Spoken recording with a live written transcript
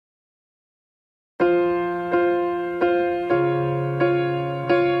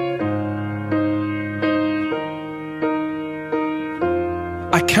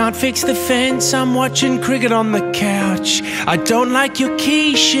I can't fix the fence, I'm watching cricket on the couch. I don't like your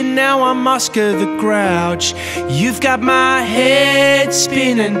quiche and now I'm Oscar the Grouch. You've got my head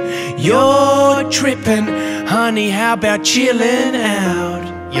spinning, you're tripping. Honey, how about chilling out?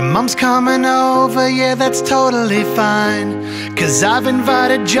 Your mum's coming over, yeah, that's totally fine. 'Cause I've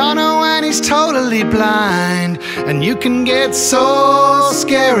invited Jono and he's totally blind. And you can get so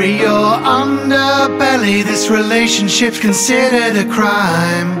scary, your underbelly. This relationship's considered a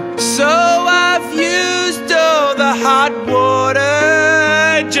crime. So I've used all the hot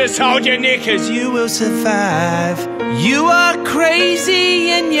water. Just hold your knickers, you will survive. You are crazy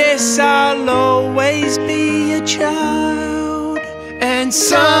and yes, I'll always be a child. And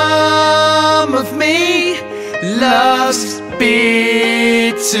some of me loves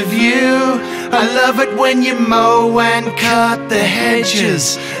bits of you. I love it when you mow and cut the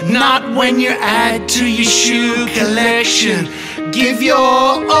hedges, not when you add to your shoe collection. Give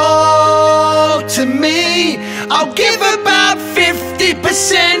your all to me, I'll give about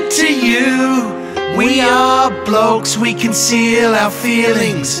 50% to you. We are blokes, we conceal our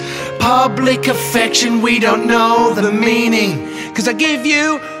feelings. Public affection, we don't know the meaning. 'Cause I give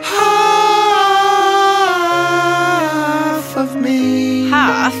you half of me.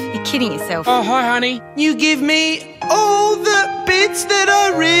 Half? You're kidding yourself. Oh, hi, honey. You give me all the bits that I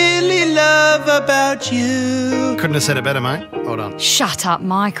really love about you. Couldn't have said it better, mate. Hold on. Shut up,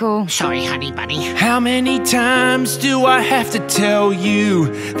 Michael. Sorry, honey bunny. How many times do I have to tell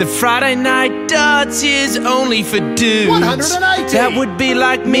you that Friday night darts is only for dudes? 180! That would be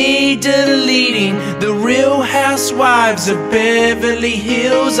like me deleting the Real Housewives of Beverly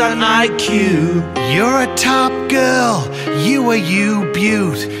Hills on IQ. You're a top girl, you are you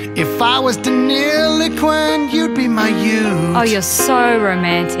beaut. If I was Deniliquin, you'd be my youth. Oh, you're so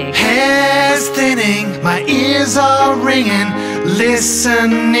romantic. Hair's thinning, my ears are ringing,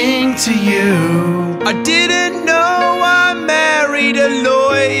 listening to you. I didn't know I married a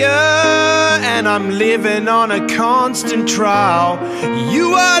lawyer, and I'm living on a constant trial.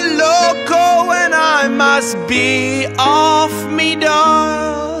 You are loco and I must be off me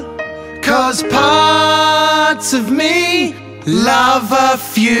dial. 'Cause parts of me love a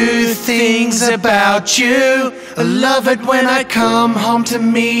few things about you. I love it when I come home to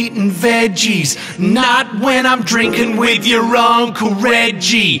meat and veggies, not when I'm drinking with your Uncle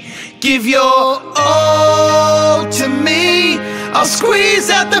Reggie. Give your all to me, I'll squeeze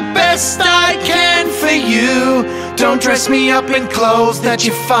out the best I can for you. Don't dress me up in clothes that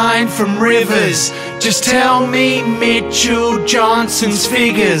you find from Rivers. Just tell me Mitchell Johnson's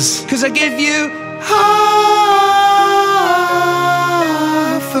figures. 'Cause I give you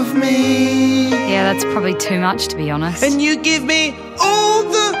half of me. Yeah, that's probably too much, to be honest. And you give me all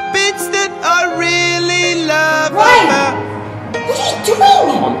the bits that I really love Ryan! about. What are you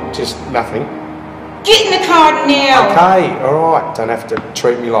doing? Just nothing. Get in the car now. Okay, alright. Don't have to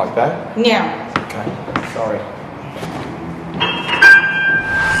treat me like that. Now. Okay, sorry.